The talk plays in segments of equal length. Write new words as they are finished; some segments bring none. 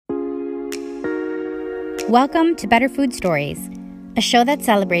Welcome to Better Food Stories, a show that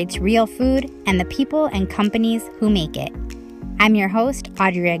celebrates real food and the people and companies who make it. I'm your host,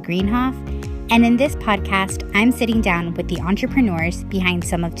 Audrey Greenhoff, and in this podcast, I'm sitting down with the entrepreneurs behind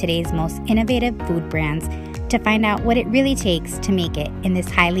some of today's most innovative food brands to find out what it really takes to make it in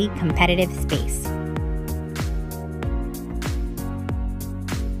this highly competitive space.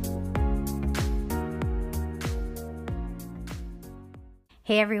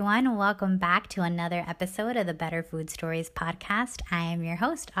 Hey everyone, welcome back to another episode of the Better Food Stories podcast. I am your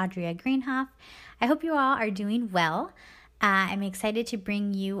host, Audrey Greenhoff. I hope you all are doing well. I'm excited to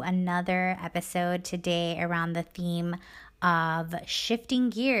bring you another episode today around the theme of shifting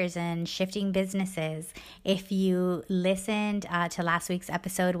gears and shifting businesses. If you listened to last week's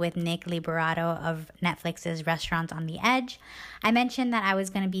episode with Nick Liberato of Netflix's Restaurants on the Edge, I mentioned that I was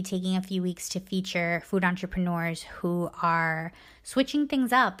going to be taking a few weeks to feature food entrepreneurs who are switching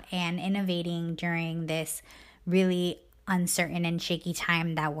things up and innovating during this really uncertain and shaky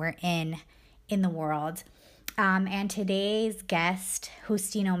time that we're in the world. And today's guest,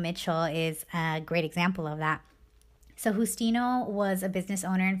 Justino Mitchell, is a great example of that. So Justino was a business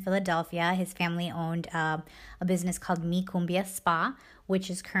owner in Philadelphia. His family owned a business called Mi Cumbia Spa,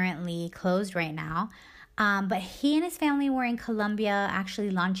 which is currently closed right now. But he and his family were in Colombia actually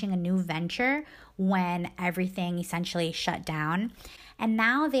launching a new venture when everything essentially shut down. And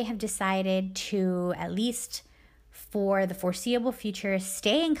now they have decided to, at least for the foreseeable future,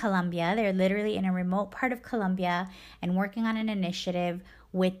 stay in Colombia. They're literally in a remote part of Colombia and working on an initiative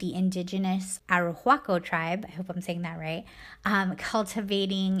with the indigenous Arhuaco tribe, I hope I'm saying that right,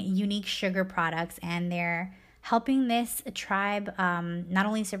 cultivating unique sugar products. And they're helping this tribe not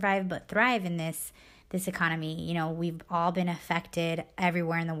only survive but thrive in this economy. You know, we've all been affected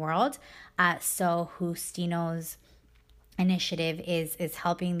everywhere in the world. So Justino's initiative is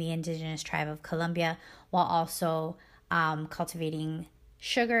helping the indigenous tribe of Colombia while also cultivating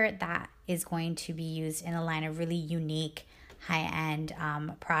sugar that is going to be used in a line of really unique high-end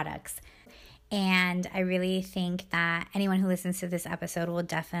products. And I really think that anyone who listens to this episode will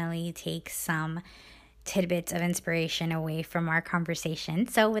definitely take some tidbits of inspiration away from our conversation.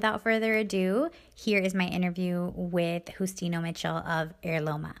 So without further ado, here is my interview with Justino Mitchell of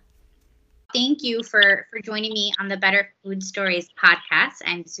Heirloma. Thank you for joining me on the Better Food Stories podcast.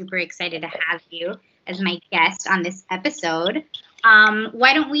 I'm super excited to have you as my guest on this episode.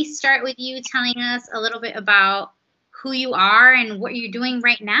 Why don't we start with you telling us a little bit about who you are and what you're doing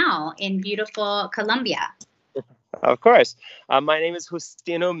right now in beautiful Colombia. Of course. My name is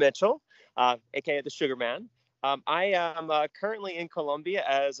Justino Mitchell, aka the Sugar Man. I am currently in Colombia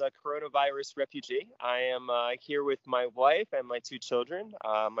as a coronavirus refugee. I am here with my wife and my two children.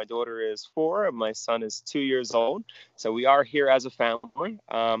 My daughter is 4 and my son is 2 years old. So we are here as a family.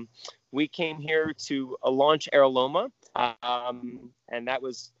 We came here to launch Heirloma, and that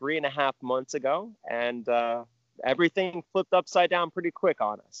was 3.5 months ago. And everything flipped upside down pretty quick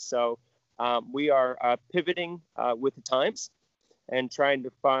on us. So we are pivoting with the times and trying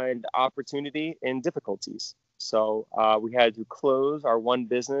to find opportunity in difficulties. So we had to close our one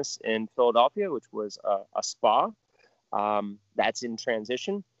business in Philadelphia, which was a spa. That's in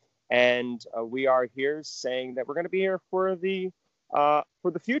transition. And we are here saying that we're going to be here for the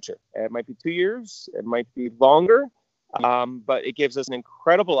future. It might be 2 years. It might be longer. But it gives us an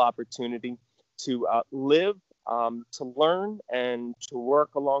incredible opportunity to live, to learn, and to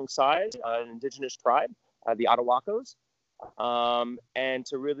work alongside an indigenous tribe, the Arhuacos, and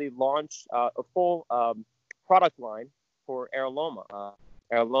to really launch a full product line for Heirloma.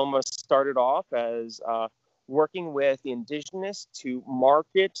 Heirloma started off as working with the indigenous to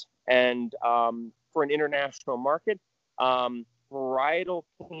market and for an international market, varietal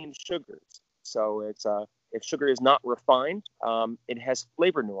cane sugars. So it's if sugar is not refined, it has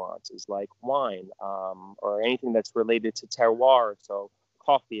flavor nuances like wine or anything that's related to terroir, so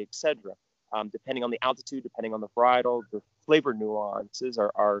coffee, etc. Depending on the altitude, depending on the varietal, the flavor nuances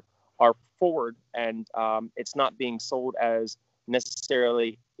are forward, and it's not being sold as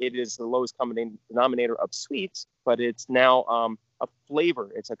necessarily it is the lowest common denominator of sweets, but it's now a flavor.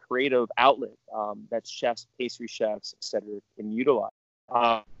 It's a creative outlet that chefs, pastry chefs, etc. can utilize.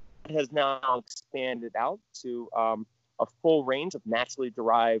 It has now expanded out to a full range of naturally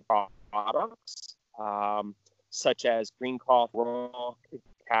derived products, such as green coffee, raw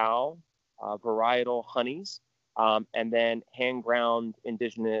cacao, varietal honeys, and then hand-ground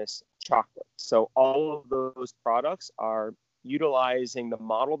indigenous chocolate. So all of those products are utilizing the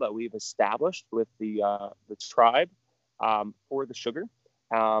model that we've established with the tribe for the sugar.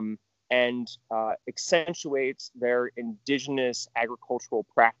 And accentuates their indigenous agricultural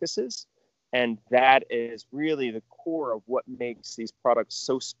practices And that is really the core of what makes these products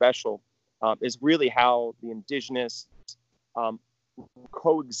so special, is really how the indigenous um,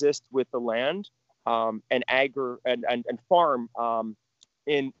 coexist with the land, and farm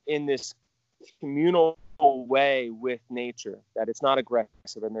in this communal way with nature, that it's not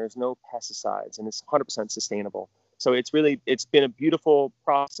aggressive and there's no pesticides and it's 100% sustainable. So it's been a beautiful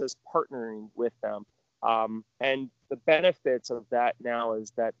process partnering with them. And the benefits of that now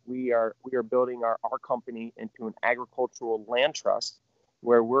is that we are building our company into an agricultural land trust,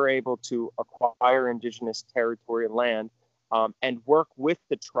 where we're able to acquire indigenous territory and land, and work with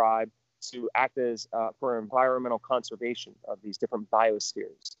the tribe to act as for environmental conservation of these different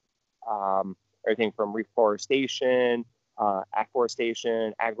biospheres. Everything from reforestation,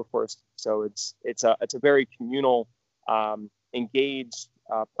 afforestation, agroforest. So it's a very communal, engaged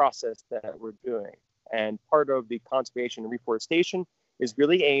process that we're doing. And part of the conservation and reforestation is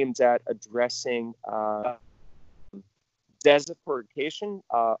really aimed at addressing desertification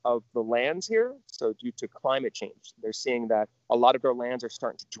of the lands here. So due to climate change, they're seeing that a lot of their lands are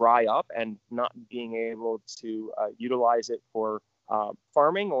starting to dry up and not being able to utilize it for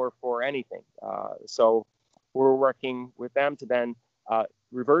farming or for anything. So we're working with them to then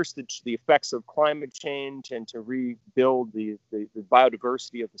reverse the effects of climate change and to rebuild the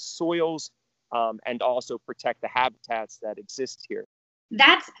biodiversity of the soils, and also protect the habitats that exist here.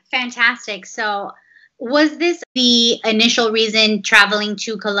 That's fantastic. So, was this the initial reason traveling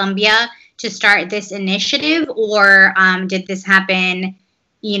to Colombia to start this initiative, or did this happen,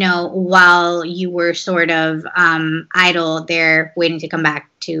 while you were sort of idle there waiting to come back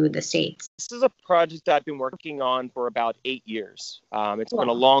to the States? This is a project I've been working on for about 8 years. It's been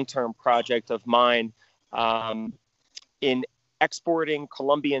a long-term project of mine, in exporting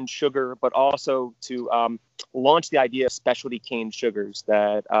Colombian sugar, but also to launch the idea of specialty cane sugars,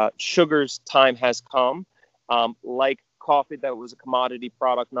 that sugar's time has come, like coffee that was a commodity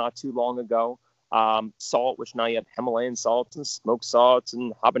product not too long ago, salt, which now you have Himalayan salts and smoked salts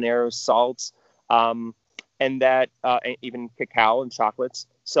and habanero salts, and that even cacao and chocolates.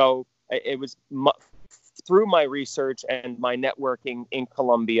 So it was through my research and my networking in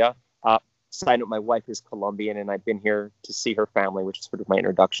Colombia. Side note, my wife is Colombian, and I've been here to see her family, which is sort of my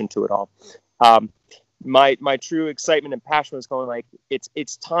introduction to it all. My true excitement and passion was going like,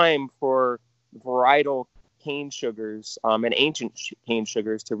 it's time for varietal cane sugars, and ancient cane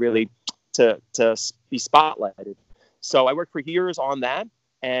sugars to really to be spotlighted. So I worked for years on that,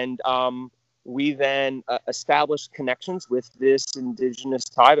 and we then established connections with this indigenous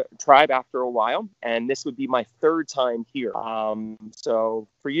tribe after a while, and this would be my third time here. So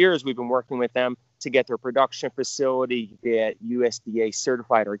for years, we've been working with them to get their production facility, get USDA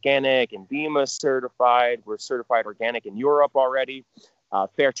certified organic and BEMA certified. We're certified organic in Europe already,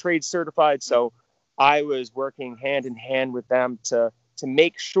 fair trade certified. So I was working hand in hand with them to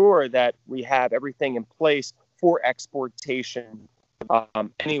make sure that we have everything in place for exportation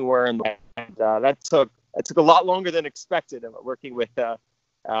anywhere in the world. And that took a lot longer than expected, working with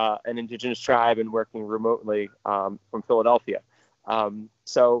an indigenous tribe and working remotely from Philadelphia.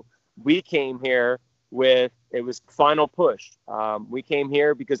 So we came here it was final push. We came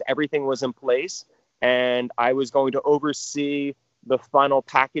here because everything was in place, and I was going to oversee the final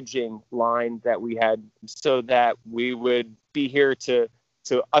packaging line that we had, so that we would be here to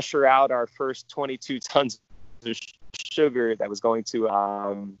usher out our first 22 tons of sugar that was going to,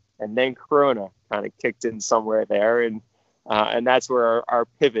 and then Corona kind of kicked in somewhere there, and that's where our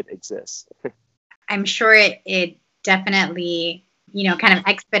pivot exists. I'm sure it definitely, kind of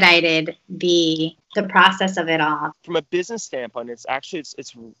expedited the process of it all. From a business standpoint, it's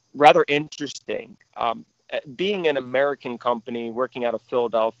rather interesting. Being an American company working out of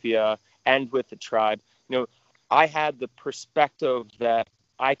Philadelphia and with the tribe, I had the perspective that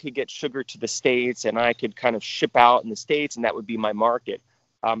I could get sugar to the States and I could kind of ship out in the States, and that would be my market.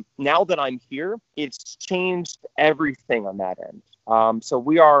 Now that I'm here, it's changed everything on that end. So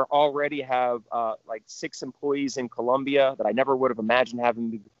we already have like 6 employees in Colombia that I never would have imagined having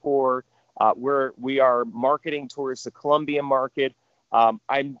before. We are marketing towards the Colombian market.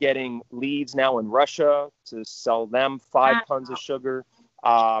 I'm getting leads now in Russia to sell them 5 tons of sugar.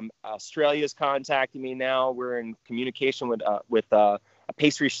 Australia's contacting me now. We're in communication with a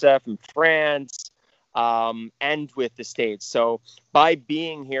pastry chef in France, and with the States. So by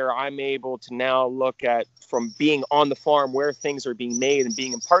being here, I'm able to now look at, from being on the farm where things are being made and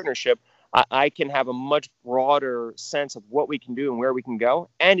being in partnership, I can have a much broader sense of what we can do and where we can go.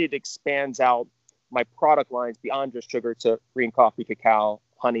 And it expands out my product lines beyond just sugar to green coffee, cacao,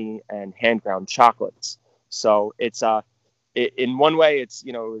 honey, and hand ground chocolates. So it's in one way, it's,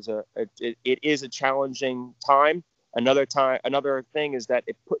 you know, it is a challenging time. Another thing is that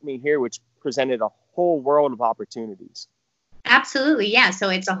it put me here, which presented a whole world of opportunities. Absolutely. Yeah. So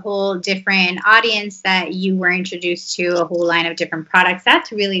it's a whole different audience that you were introduced to, a whole line of different products.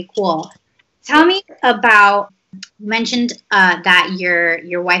 That's really cool. Tell me about, you mentioned that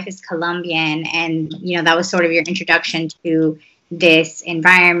your wife is Colombian, and, you know, that was sort of your introduction to this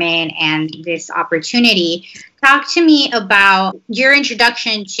environment and this opportunity. Talk to me about your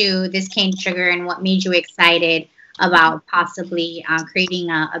introduction to this cane sugar and what made you excited about possibly creating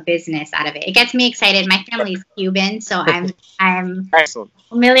a business out of it. It gets me excited. My family is Cuban, so I'm Excellent.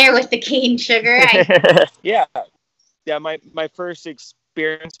 familiar with the cane sugar. Yeah. My first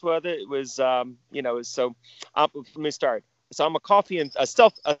experience with it was, you know, let me start. So I'm a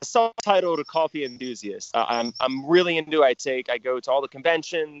self-titled coffee enthusiast. I'm really into it. I go to all the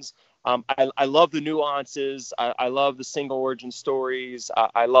conventions. I love the nuances. I love the single origin stories.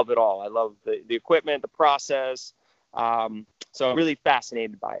 I love it all. I love the equipment, the process. So I'm really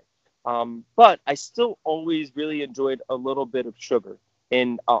fascinated by it. But I still always really enjoyed a little bit of sugar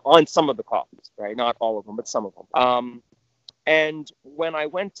on some of the coffees, right? Not all of them, but some of them. And when I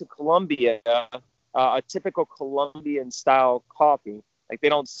went to Colombia, a typical Colombian style coffee, like they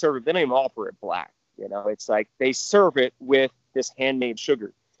don't even offer it black. You know, it's like they serve it with this handmade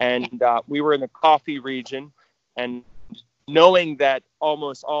sugar. And we were in the coffee region, and knowing that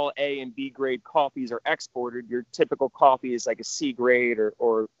almost all A and B grade coffees are exported, your typical coffee is like a C grade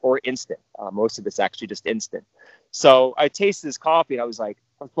or instant. Most of it's actually just instant. So I tasted this coffee and I was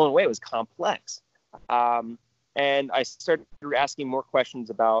blown away. It was complex. And I started asking more questions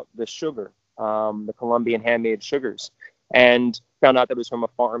about the sugar, the Colombian handmade sugars, and found out that it was from a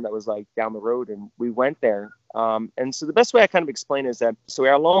farm that was like down the road. And we went there. And so the best way I kind of explain is that, so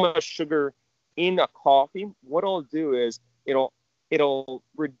our aroma sugar in a coffee, what it'll do is it'll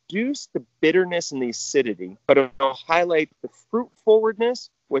reduce the bitterness and the acidity, but it'll highlight the fruit forwardness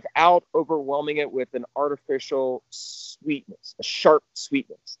without overwhelming it with an artificial sweetness, a sharp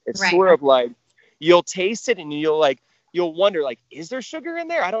sweetness. It's right. Sort of like, you'll taste it and you'll wonder, like, is there sugar in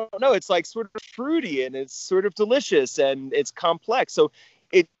there? I don't know. It's like sort of fruity and it's sort of delicious and it's complex. So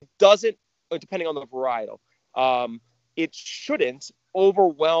it doesn't, depending on the varietal, it shouldn't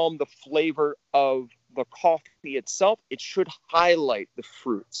overwhelm the flavor of the coffee itself. It should highlight the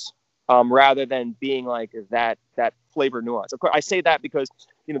fruits rather than being like that flavor nuance. Of course, I say that because,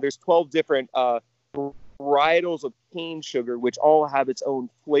 you know, there's 12 different varietals of cane sugar, which all have its own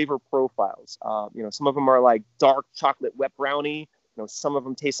flavor profiles. You know, some of them are like dark chocolate wet brownie. You know, some of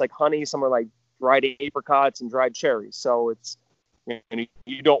them taste like honey. Some are like dried apricots and dried cherries. So it's, you know,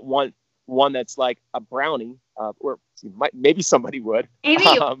 you don't want one that's like a brownie, or maybe somebody would,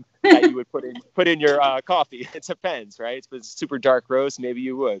 that you would put in your coffee. It depends, right? If it's super dark roast, maybe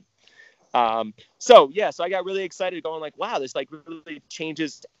you would. So I got really excited, going like, wow, this like really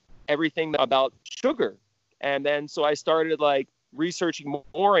changes everything about sugar. And then so I started like researching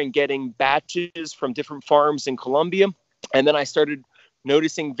more and getting batches from different farms in Colombia. And then I started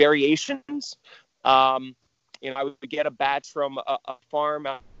noticing variations. You know, I would get a batch from a farm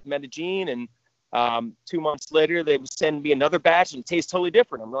out in Medellin, and 2 months later they would send me another batch and it tastes totally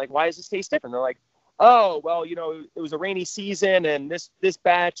different. I'm like, why does this taste different? They're like, oh, well, you know, it was a rainy season and this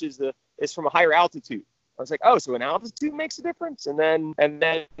batch is from a higher altitude. I was like, oh, so an altitude makes a difference? And then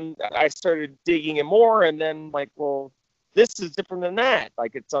I started digging in more, and then like, well, this is different than that.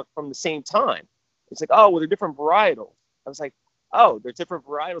 Like, it's from the same time. It's like, oh, well, they're different varietals. I was like, oh, they're different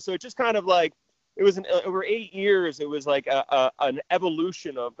varietals. So it just kind of like, it was over 8 years, it was like an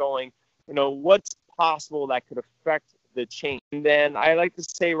evolution of going, you know, what's possible that could affect the change. And then I like to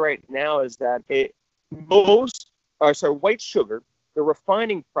say right now is that white sugar, the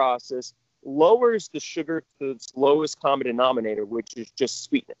refining process lowers the sugar to its lowest common denominator, which is just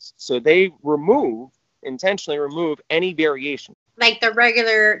sweetness. So they intentionally remove any variation. Like the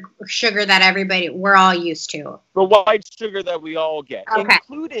regular sugar that we're all used to. The white sugar that we all get, okay.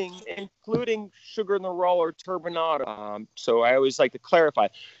 including sugar in the roll or turbinado. So I always like to clarify.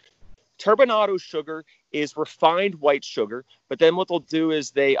 Turbinado sugar is refined white sugar, but then what they'll do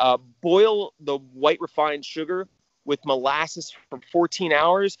is they boil the white refined sugar with molasses for 14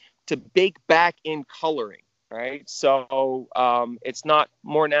 hours to bake back in coloring, right? So it's not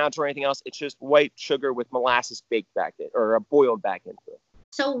more natural or anything else. It's just white sugar with molasses baked back in, or boiled back into it.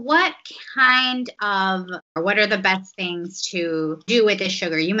 So what are the best things to do with this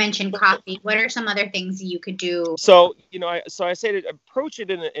sugar? You mentioned coffee. What are some other things you could do? So, you know, I say to approach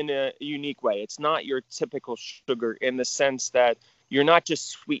it in a unique way. It's not your typical sugar in the sense that, you're not just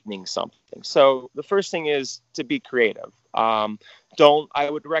sweetening something. So the first thing is to be creative. I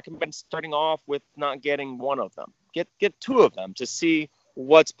would recommend starting off with not getting one of them. Get two of them to see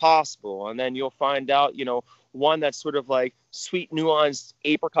what's possible. And then you'll find out, one that's sort of like sweet, nuanced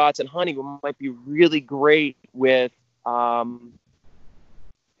apricots and honey might be really great with, your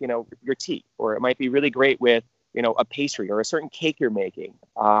tea, or it might be really great with, a pastry or a certain cake you're making,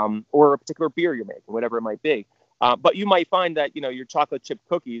 or a particular beer you're making, whatever it might be. But you might find that, your chocolate chip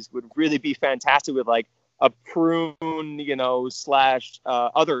cookies would really be fantastic with like a prune, slash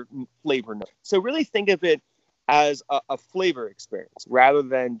other flavor note. So really think of it as a flavor experience rather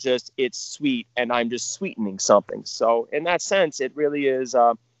than just it's sweet and I'm just sweetening something. So in that sense, it really is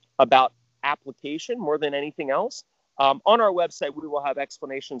about application more than anything else. On our website, we will have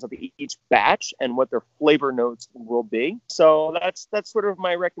explanations of each batch and what their flavor notes will be. So that's sort of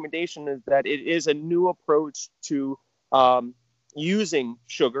my recommendation, is that it is a new approach to using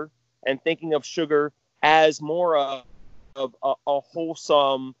sugar and thinking of sugar as more of a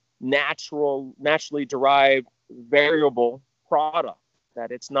wholesome, naturally derived variable product.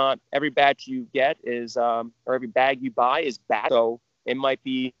 That it's not every batch you get is, or every bag you buy is bad. So it might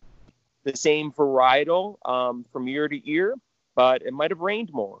be the same varietal from year to year, but it might have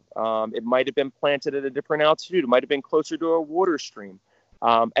rained more. It might have been planted at a different altitude. It might have been closer to a water stream.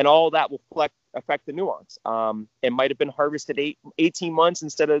 And all that will affect the nuance. It might have been harvested 18 months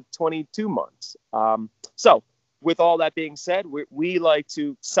instead of 22 months. So with all that being said, we like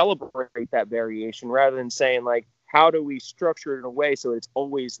to celebrate that variation rather than saying like, how do we structure it in a way so it's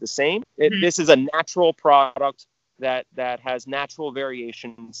always the same? This is a natural product that has natural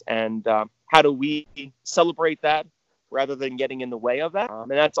variations, and how do we celebrate that rather than getting in the way of that?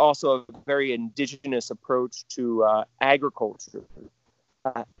 And that's also a very indigenous approach to agriculture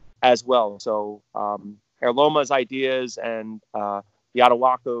as well. So Erloma's ideas and the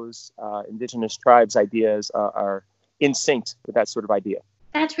Atahualco's indigenous tribes' ideas are in sync with that sort of idea.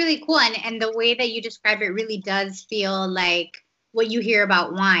 That's really cool. And the way that you describe it really does feel like what you hear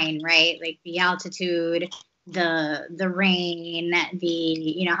about wine, right? Like the altitude, the rain,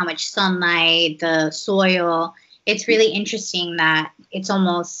 the how much sunlight, the soil. It's really interesting that it's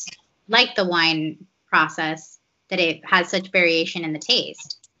almost like the wine process, that it has such variation in the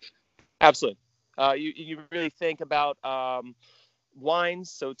taste. Absolutely. You really think about wines,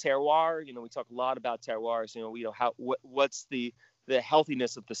 so terroir. We talk a lot about terroirs. What's the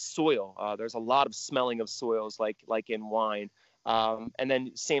healthiness of the soil. There's a lot of smelling of soils like in wine. And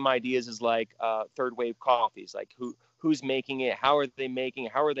then same ideas as like third wave coffees, like who's making it, how are they making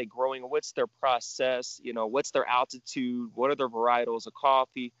it, how are they growing, what's their process, what's their altitude, what are their varietals of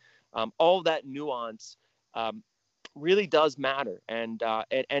coffee. All that nuance really does matter, and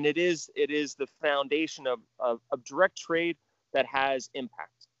it is the foundation of direct trade that has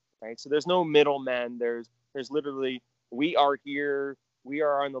impact, right? So there's no middleman. There's literally, we are here, we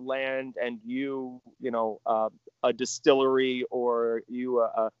are on the land, and a distillery, or you,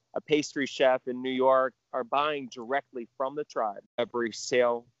 a pastry chef in New York, are buying directly from the tribe. Every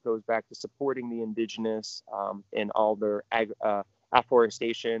sale goes back to supporting the indigenous in all their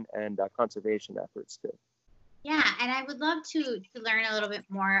afforestation and conservation efforts too. Yeah, and I would love to learn a little bit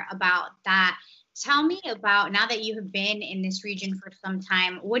more about that. Tell me about, now that you have been in this region for some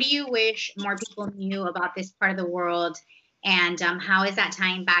time, what do you wish more people knew about this part of the world? And how is that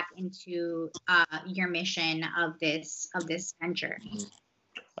tying back into your mission of this venture?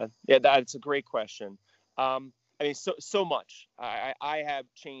 Yeah, that's a great question. So much. I have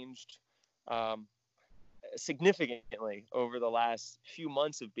changed significantly over the last few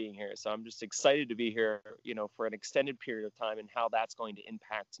months of being here. So I'm just excited to be here, for an extended period of time, and how that's going to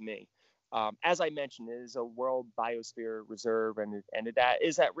impact me. As I mentioned, it is a World Biosphere Reserve, and that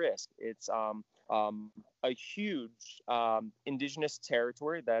is at risk. It's a huge indigenous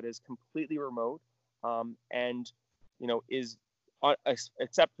territory that is completely remote, and is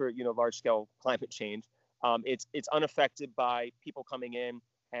except for large scale climate change, it's unaffected by people coming in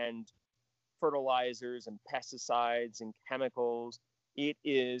and fertilizers and pesticides and chemicals. It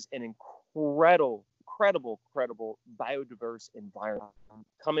is an incredible biodiverse environment.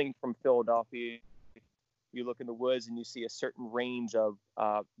 Coming from Philadelphia, you look in the woods and you see a certain range of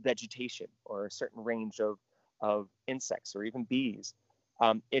vegetation, or a certain range of insects, or even bees.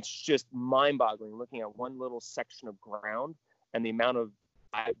 It's just mind-boggling looking at one little section of ground and the amount of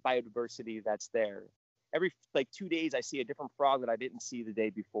biodiversity that's there. Every 2 days, I see a different frog that I didn't see the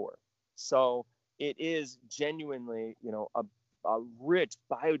day before. So it is genuinely, a rich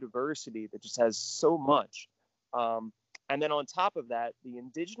biodiversity that just has so much. And then on top of that, the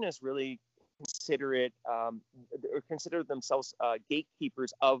indigenous really consider it or consider themselves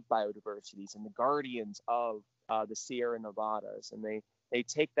gatekeepers of biodiversities and the guardians of the Sierra Nevadas, and they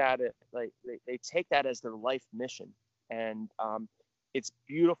take that they take that as their life mission, and it's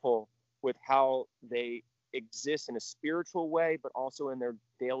beautiful with how they exist in a spiritual way, but also in their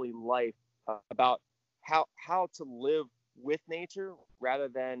daily life about how to live with nature rather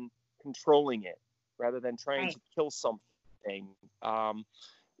than controlling it, rather than trying to kill something.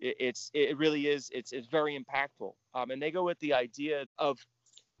 It really is. It's very impactful. And they go with the idea of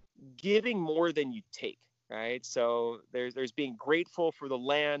giving more than you take, right? So there's being grateful for the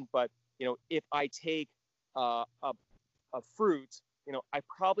land, but if I take a fruit, I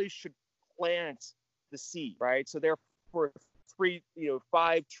probably should plant the seed, right? So therefore,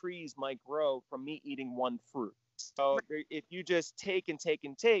 5 trees might grow from me eating one fruit. So if you just take and take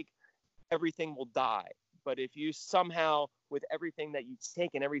and take, everything will die. But if you somehow, with everything that you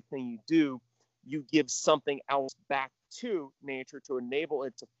take and everything you do, you give something else back to nature to enable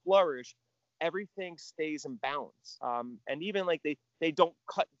it to flourish, everything stays in balance. And even like they don't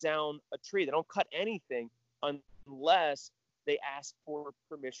cut down a tree, they don't cut anything unless they ask for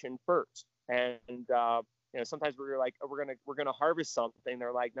permission first. And sometimes we're like, oh, we're gonna harvest something.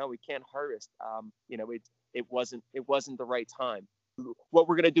 They're like, no, we can't harvest. It wasn't the right time. What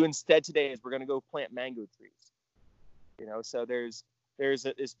we're gonna do instead today is we're gonna go plant mango trees. So there's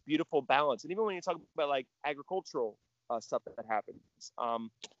this beautiful balance. And even when you talk about like agricultural stuff that happens,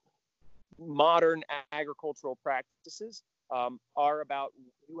 modern agricultural practices are about,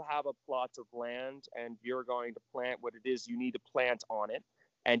 you have a plot of land and you're going to plant what it is you need to plant on it,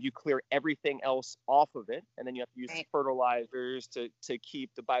 and you clear everything else off of it, and then you have to use fertilizers to keep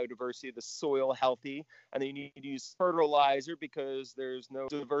the biodiversity of the soil healthy, and then you need to use fertilizer because there's no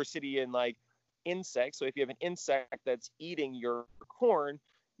diversity in like insects. So if you have an insect that's eating your corn,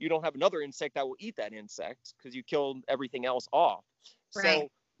 you don't have another insect that will eat that insect because you killed everything else off. So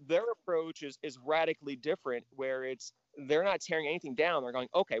their approach is radically different, where they're not tearing anything down. They're going,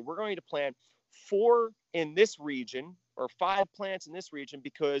 okay, we're going to plant 4 in this region or 5 plants in this region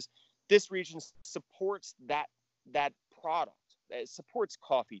because this region supports that product. It supports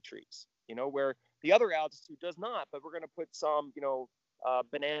coffee trees, where the other altitude does not. But we're going to put some,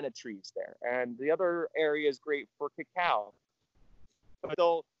 banana trees there, and the other area is great for cacao.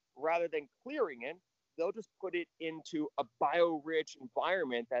 But rather than clearing it, they'll just put it into a bio-rich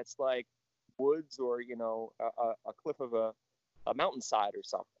environment that's like woods or a cliff of a mountainside or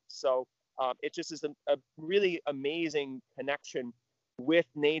something. So it just is a really amazing connection with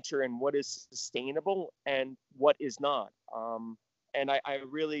nature and what is sustainable and what is not. And I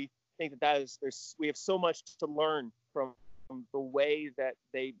really think that we have so much to learn from the way that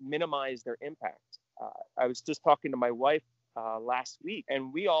they minimize their impact. I was just talking to my wife last week,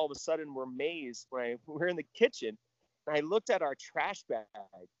 and we all of a sudden were amazed when we were in the kitchen, and I looked at our trash bag,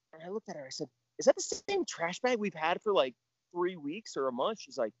 and I looked at her, I said, is that the same trash bag we've had for like 3 weeks or a month?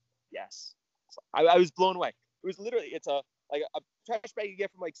 She's like, yes. So I was blown away. It was literally, it's a trash bag you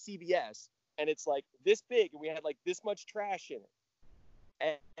get from like CVS, and it's like this big, and we had like this much trash in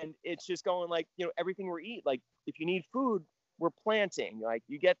it. And it's just going like, everything we eat, like if you need food, we're planting, like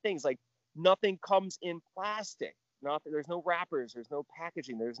you get things like nothing comes in plastic. There's no wrappers, there's no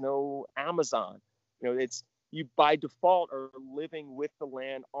packaging, there's no Amazon. It's you by default are living with the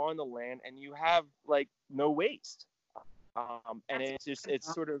land, on the land, and you have like no waste. And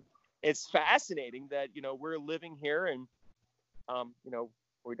it's fascinating that we're living here, and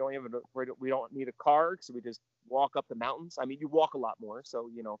we don't need a car, so we just walk up the mountains. I mean, you walk a lot more, so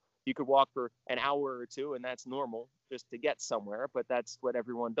you could walk for an hour or 2, and that's normal just to get somewhere. But that's what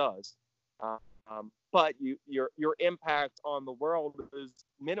everyone does. But your impact on the world is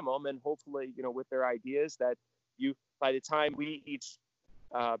minimum, and hopefully, with their ideas that by the time we each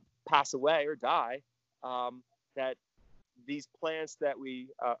pass away or die, that these plants that we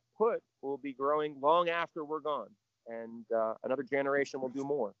put will be growing long after we're gone, and another generation will do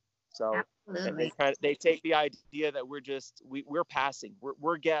more. So they take the idea that we're passing,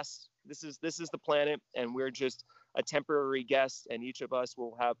 we're guests. This is the planet, and we're just a temporary guest, and each of us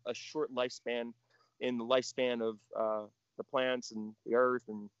will have a short lifespan in the lifespan of the plants and the earth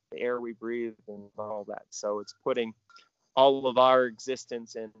and the air we breathe and all that. So it's putting all of our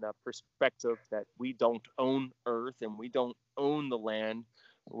existence in perspective that we don't own Earth and we don't own the land.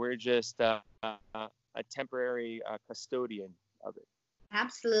 We're just a temporary custodian of it.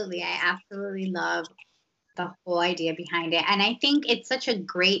 Absolutely. I absolutely love the whole idea behind it. And I think it's such a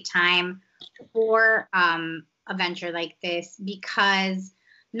great time for a venture like this, because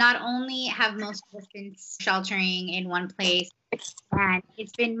not only have most of us been sheltering in one place, and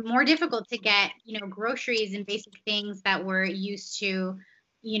it's been more difficult to get, groceries and basic things that we're used to,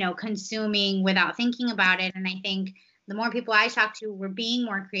 consuming without thinking about it. And I think the more people I talk to, we're being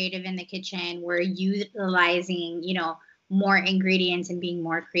more creative in the kitchen. We're utilizing, more ingredients and being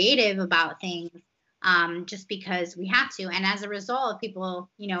more creative about things, just because we have to. And as a result of people,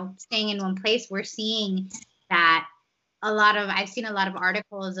 staying in one place, we're seeing that I've seen a lot of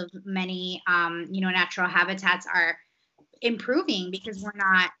articles of many, natural habitats are improving because we're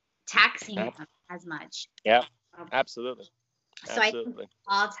not taxing them as much. Yeah, absolutely. So I think it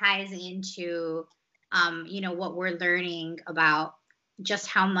all ties into, what we're learning about just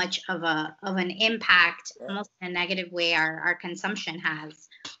how much of an impact, almost in a negative way, our consumption has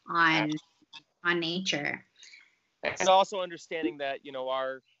on nature. And also understanding that,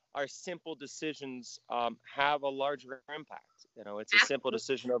 our simple decisions have a larger impact. It's a simple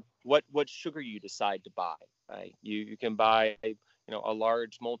decision of what sugar you decide to buy. Right? You can buy, a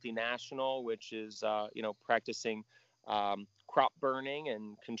large multinational, which is, practicing crop burning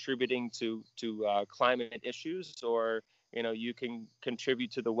and contributing to climate issues, or you can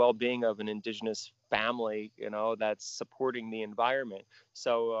contribute to the well-being of an indigenous family, that's supporting the environment.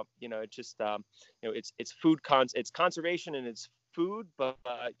 So it's just it's it's conservation and it's food, but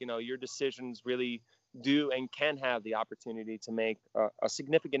your decisions really do and can have the opportunity to make a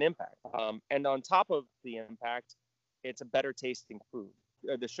significant impact. And on top of the impact, it's a better tasting food.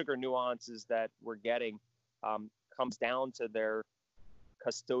 The sugar nuances that we're getting comes down to their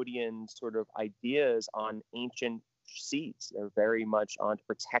custodian sort of ideas on ancient seeds. They're very much on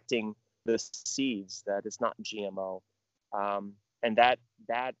protecting the seeds, that it's not GMO, and that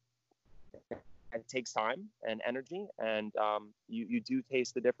it takes time and energy, and you do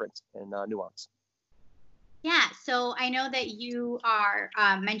taste the difference in nuance. Yeah, so I know that you are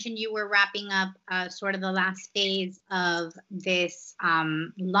mentioned you were wrapping up sort of the last phase of this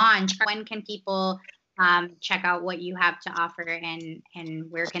launch. When can people check out what you have to offer, and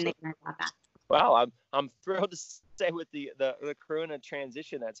where can they learn about that? Well, I'm thrilled to say with the Corona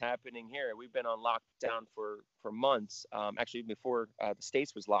transition that's happening here, we've been on lockdown for months, actually before the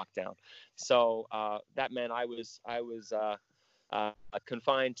States was locked down. So that meant I was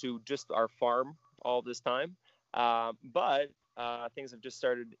confined to just our farm all this time. But things have just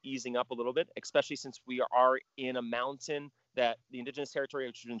started easing up a little bit, especially since we are in a mountain that the indigenous territory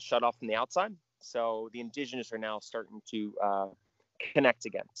has been shut off from the outside. So the indigenous are now starting to connect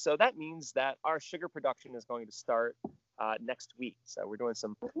again. So that means that our sugar production is going to start next week. So we're doing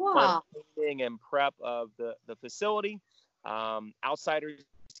some cleaning and prep of the facility. Outsiders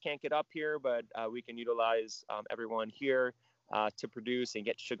can't get up here, but we can utilize everyone here to produce and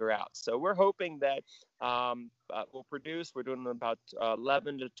get sugar out. So we're hoping that we'll produce. We're doing about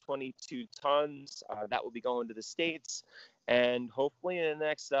 11 to 22 tons. That will be going to the States, and hopefully in the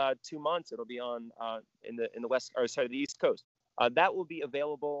next 2 months it'll be on in the the East Coast. That will be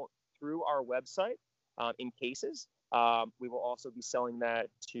available through our website in cases. We will also be selling that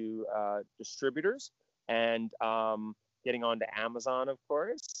to distributors and getting onto Amazon, of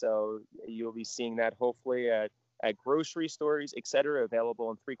course. So you'll be seeing that hopefully at grocery stores, etc., available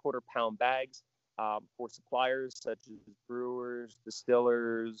in 3/4 pound bags for suppliers such as brewers,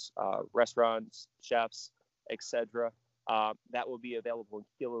 distillers, restaurants, chefs, etc. That will be available in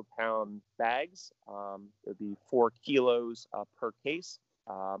kilo-pound bags. It'll be 4 kilos per case.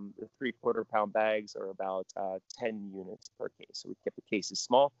 The 3/4 pound bags are about 10 units per case. So we kept the cases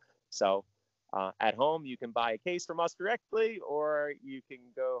small. So at home, you can buy a case from us directly, or you can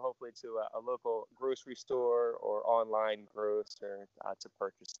go hopefully to a local grocery store or online grocer to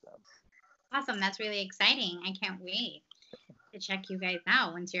purchase them. Awesome. That's really exciting. I can't wait to check you guys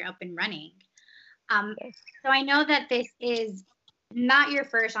out once you're up and running. So I know that this is not your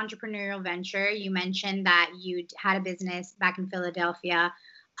first entrepreneurial venture. You mentioned that you had a business back in Philadelphia.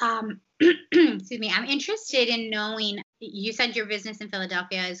 Excuse me. I'm interested in knowing, you said your business in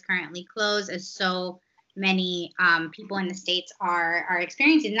Philadelphia is currently closed, as so many people in the States are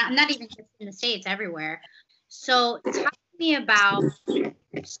experiencing, not even just in the States, everywhere. So talk to me about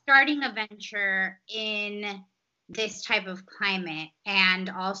starting a venture in this type of climate, and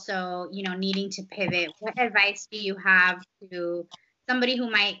also, needing to pivot. What advice do you have to somebody who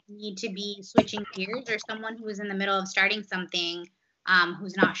might need to be switching gears, or someone who is in the middle of starting something,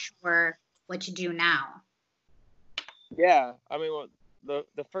 who's not sure what to do now? Yeah, I mean, well,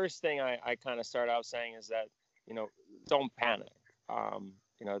 the first thing I kind of start out saying is that, don't panic.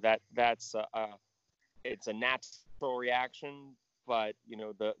 That's it's a natural reaction, but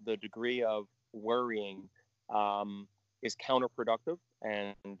the degree of worrying is counterproductive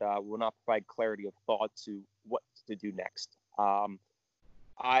and will not provide clarity of thought to what to do next.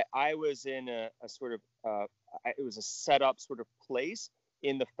 I was in a sort of it was a set up sort of place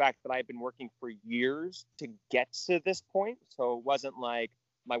in the fact that I've been working for years to get to this point. So it wasn't like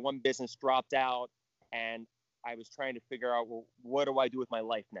my one business dropped out and I was trying to figure out, well, what do I do with my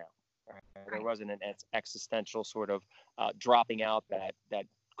life now? There wasn't an existential sort of dropping out that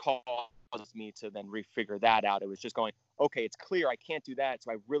caused me to then refigure that out. It was just going, okay, it's clear I can't do that,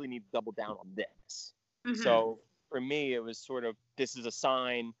 so I really need to double down on this. Mm-hmm. So for me, it was sort of, this is a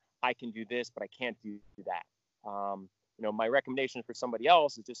sign I can do this, but I can't do that. My recommendation for somebody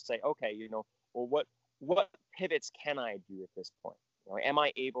else is just say, okay, well, what pivots can I do at this point? What am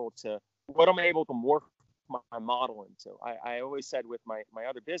I able to morph my model into? I always said with my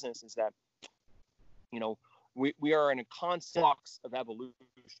other business is that, we are in a constant flux of evolution.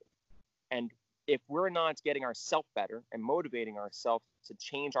 And if we're not getting ourselves better and motivating ourselves to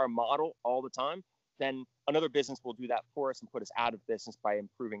change our model all the time, then another business will do that for us and put us out of business by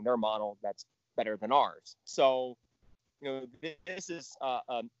improving their model that's better than ours. So, this is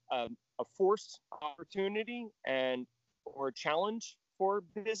a forced opportunity or a challenge for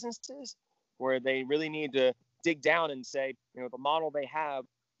businesses where they really need to dig down and say, the model they have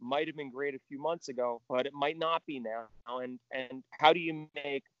might have been great a few months ago, but it might not be now. And how do you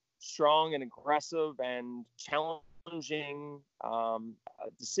make strong and aggressive and challenging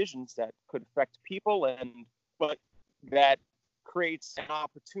decisions that could affect people but that creates an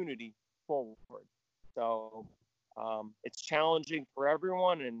opportunity forward? So it's challenging for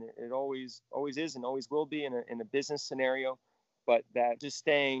everyone, and it always is and always will be in a business scenario, but that just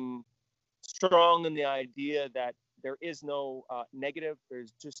staying strong in the idea that there is no negative,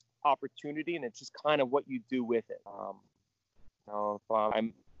 there's just opportunity, and it's just kind of what you do with it. If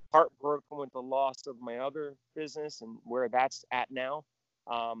I'm heartbroken with the loss of my other business and where that's at now,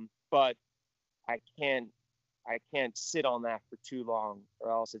 but I can't sit on that for too long,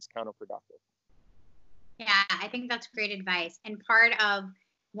 or else it's counterproductive. Yeah, I think that's great advice. And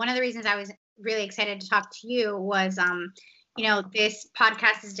one of the reasons I was really excited to talk to you was, this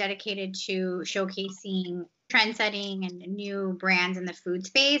podcast is dedicated to showcasing trend setting and new brands in the food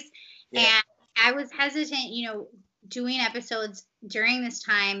space. Yeah. And I was hesitant, doing episodes during this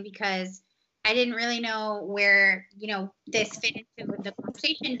time because I didn't really know where, this fit into the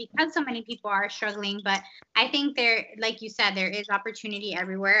conversation because so many people are struggling. But I think like you said, there is opportunity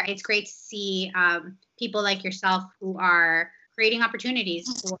everywhere. It's great to see people like yourself who are creating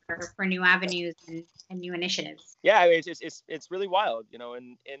opportunities for new avenues and new initiatives. Yeah, I mean, it's really wild.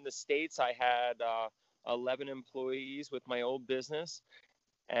 In the States, I had 11 employees with my old business.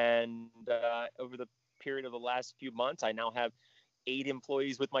 And over the period of the last few months, I now have 8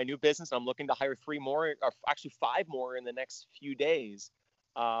 employees with my new business. I'm looking to hire 3 more, or actually 5 more in the next few days.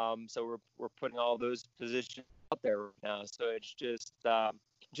 So we're putting all those positions out there right now. So it's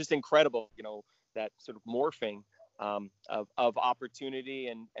just incredible, that sort of morphing of opportunity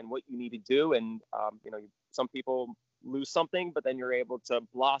and what you need to do. And, some people lose something, but then you're able to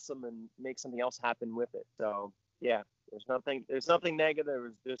blossom and make something else happen with it. So yeah, there's nothing negative.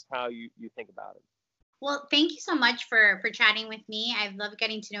 It's just how you think about it. Well, thank you so much for chatting with me. I've loved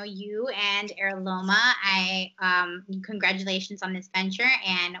getting to know you and Heirlooma. Congratulations on this venture,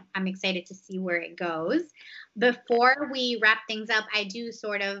 and I'm excited to see where it goes. Before we wrap things up, I do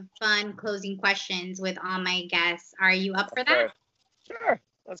sort of fun closing questions with all my guests. Are you up for that? Sure.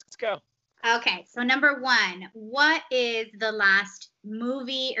 Let's go. Okay. So number 1, what is the last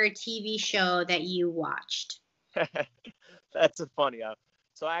movie or TV show that you watched? That's a funny one.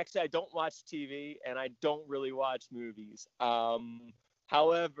 So actually, I don't watch TV and I don't really watch movies.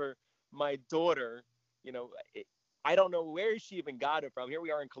 However, my daughter, I don't know where she even got it from. Here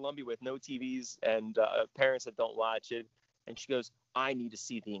we are in Colombia with no TVs and parents that don't watch it. And she goes, I need to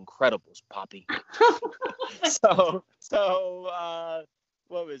see The Incredibles, Poppy. So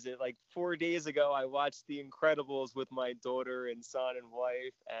what was it? Like 4 days ago, I watched The Incredibles with my daughter and son and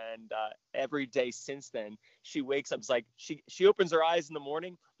wife. And every day since then, she wakes up. It's like she opens her eyes in the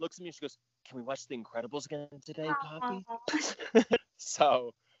morning, looks at me, and she goes, can we watch The Incredibles again today, Poppy?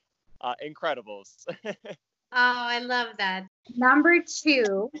 So, Incredibles. Oh, I love that. Number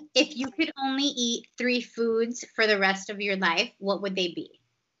 2, if you could only eat 3 foods for the rest of your life, what would they be?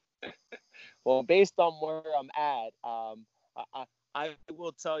 Well, based on where I'm at, I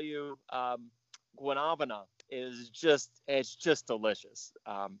will tell you, guanabana is just delicious.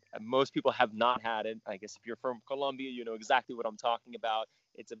 Most people have not had it. I guess if you're from Colombia, you know exactly what I'm talking about.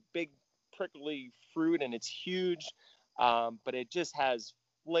 It's a big prickly fruit and it's huge, but it just has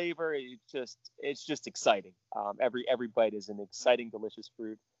flavor. It's just exciting. Every bite is an exciting, delicious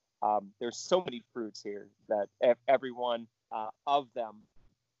fruit. There's so many fruits here that every one of them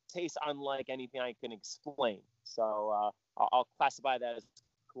tastes unlike anything I can explain. So I'll classify that as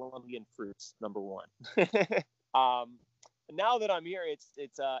Colombian fruits, number one. um, Now that I'm here,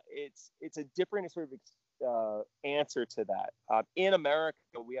 it's a different sort of answer to that. In America,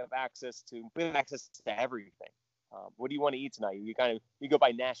 we have access to everything. What do you want to eat tonight? You go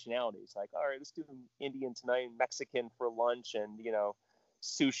by nationalities. Like, all right, let's do Indian tonight, Mexican for lunch, and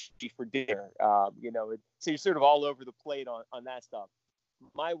sushi for dinner. So you're sort of all over the plate on that stuff.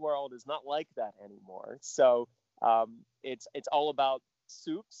 My world is not like that anymore. So it's all about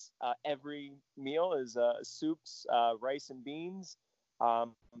soups. Every meal is soups, rice and beans.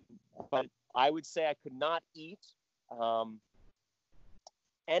 But I would say I could not eat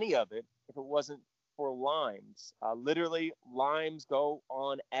any of it if it wasn't for limes. Literally, limes go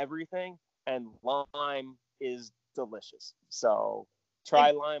on everything, and lime is delicious. So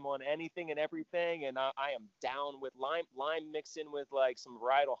try lime on anything and everything, and I am down with lime. Lime mixed in with like some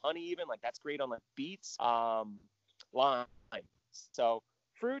varietal honey, even like that's great on like beets. Lime. So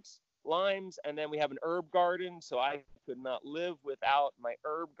fruits, limes, and then we have an herb garden. So I could not live without my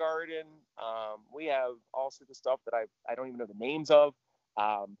herb garden. We have all sorts of stuff that I don't even know the names of,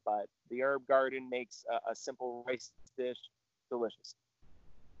 but the herb garden makes a simple rice dish delicious.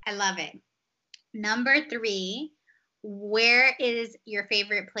 I love it. Number 3, where is your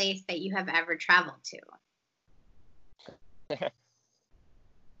favorite place that you have ever traveled to?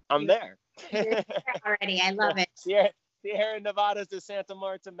 I'm there. You're there already. I love it. Sierra Nevadas de Santa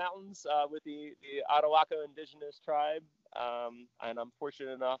Marta Mountains with the Arhuaco Indigenous tribe. And I'm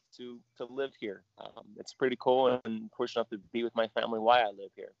fortunate enough to live here. It's pretty cool, and fortunate enough to be with my family while I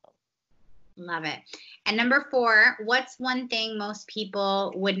live here. Love it. And number 4, what's one thing most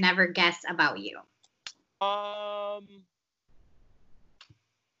people would never guess about you? I'm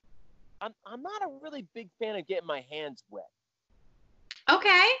not a really big fan of getting my hands wet.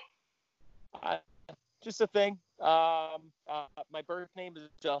 Okay. Just a thing. My birth name is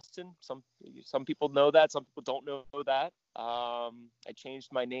Justin. Some people know that. Some people don't know that. I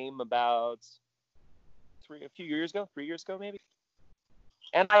changed my name about 3 years ago maybe.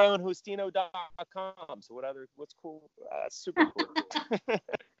 And I own Justino.com. So what's cool? Super cool.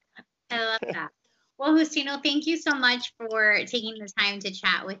 I love that. Well, Justino, thank you so much for taking the time to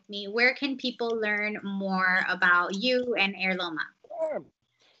chat with me. Where can people learn more about you and Heirlooma?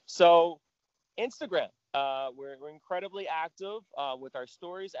 So Instagram. We're incredibly active with our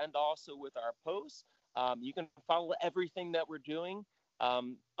stories and also with our posts. You can follow everything that we're doing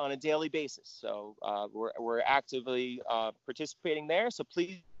on a daily basis. So we're actively participating there. So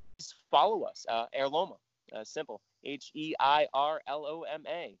please follow us. Heirlooma, simple, HEIRLOMA,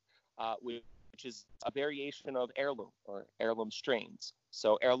 which is a variation of heirloom or heirloom strains.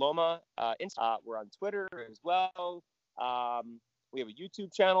 So Heirlooma, we're on Twitter as well. We have a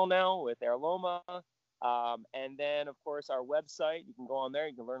YouTube channel now with Heirlooma. And then, of course, our website. You can go on there.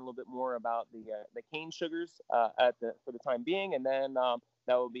 You can learn a little bit more about the cane sugars for the time being. And then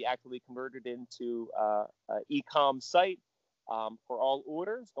that will be actively converted into an e-com site for all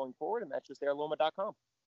orders going forward. And that's just heirlooma.com.